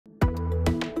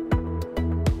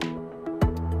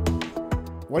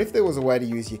What if there was a way to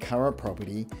use your current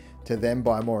property to then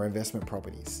buy more investment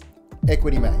properties?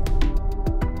 Equity mate.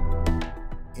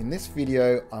 In this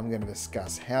video, I'm going to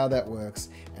discuss how that works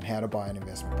and how to buy an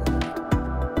investment property.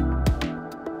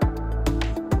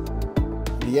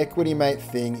 The equity mate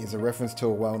thing is a reference to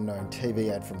a well-known TV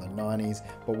ad from the 90s,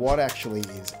 but what actually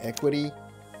is equity?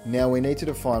 Now we need to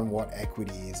define what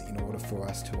equity is in order for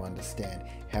us to understand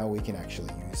how we can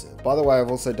actually use it. By the way, I've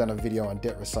also done a video on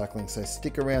debt recycling, so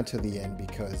stick around to the end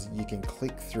because you can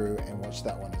click through and watch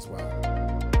that one as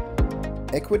well.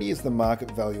 Equity is the market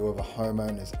value of a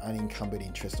homeowner's unencumbered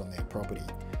interest on their property.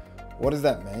 What does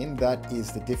that mean? That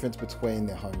is the difference between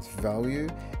their home's value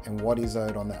and what is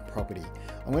owed on that property.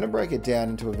 I'm going to break it down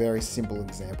into a very simple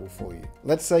example for you.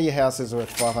 Let's say your house is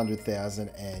worth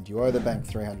 $500,000 and you owe the bank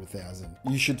 $300,000.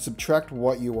 You should subtract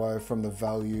what you owe from the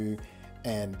value,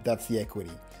 and that's the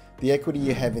equity. The equity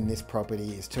you have in this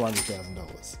property is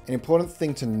 $200,000. An important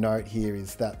thing to note here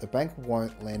is that the bank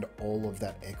won't lend all of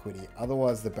that equity,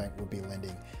 otherwise the bank would be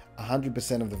lending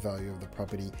 100% of the value of the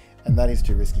property, and that is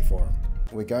too risky for them.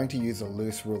 We're going to use a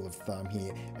loose rule of thumb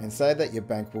here and say that your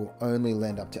bank will only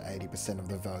lend up to 80% of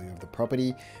the value of the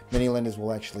property. Many lenders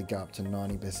will actually go up to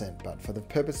 90%, but for the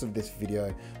purpose of this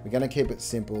video, we're going to keep it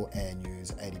simple and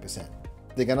use 80%.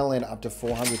 They're going to lend up to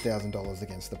 $400,000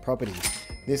 against the property.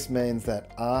 This means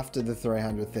that after the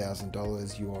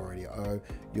 $300,000 you already owe,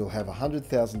 you'll have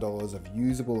 $100,000 of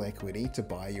usable equity to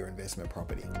buy your investment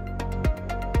property.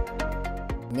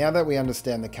 Now that we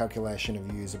understand the calculation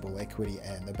of usable equity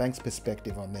and the bank's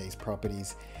perspective on these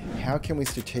properties, how can we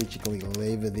strategically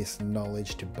lever this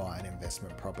knowledge to buy an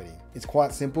investment property? It's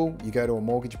quite simple. You go to a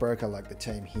mortgage broker like the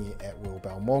team here at Will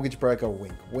Bell Mortgage Broker,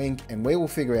 wink wink, and we will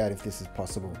figure out if this is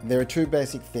possible. There are two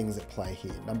basic things at play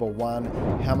here. Number one,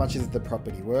 how much is the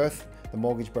property worth? The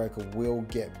mortgage broker will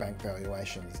get bank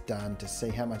valuations done to see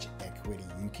how much equity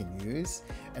you can use.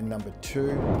 And number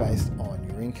two, based on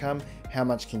your income, how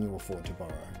much can you afford to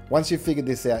borrow? Once you've figured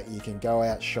this out, you can go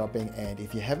out shopping, and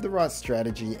if you have the right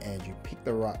strategy and you pick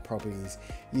the right properties,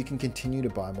 you can continue to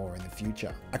buy more in the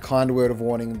future. A kind word of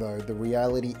warning though, the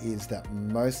reality is that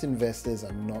most investors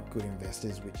are not good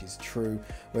investors, which is true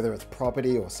whether it's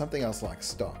property or something else like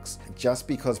stocks. Just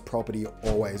because property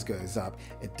always goes up,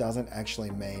 it doesn't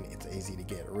actually mean it's easy to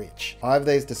get rich. I have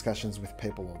these discussions with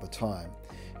people all the time.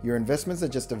 Your investments are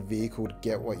just a vehicle to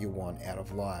get what you want out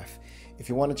of life. If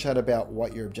you want to chat about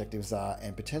what your objectives are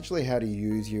and potentially how to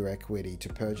use your equity to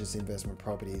purchase investment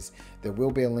properties, there will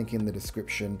be a link in the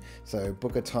description, so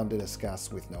book a time to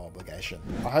discuss with no obligation.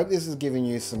 I hope this has given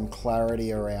you some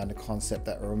clarity around a concept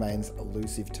that remains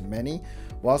elusive to many.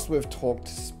 Whilst we've talked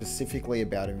specifically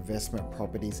about investment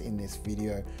properties in this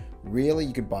video, really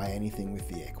you could buy anything with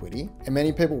the equity, and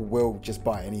many people will just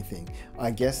buy anything. I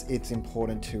guess it's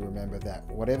important to remember that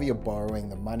whatever you're borrowing,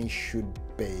 the money should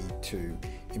be to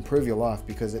improve your life,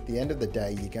 because at the end of the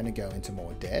day you're going to go into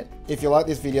more debt. If you like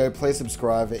this video, please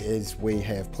subscribe, as we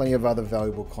have plenty of other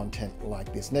valuable content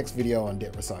like this next video on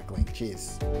debt recycling.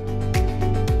 Cheers.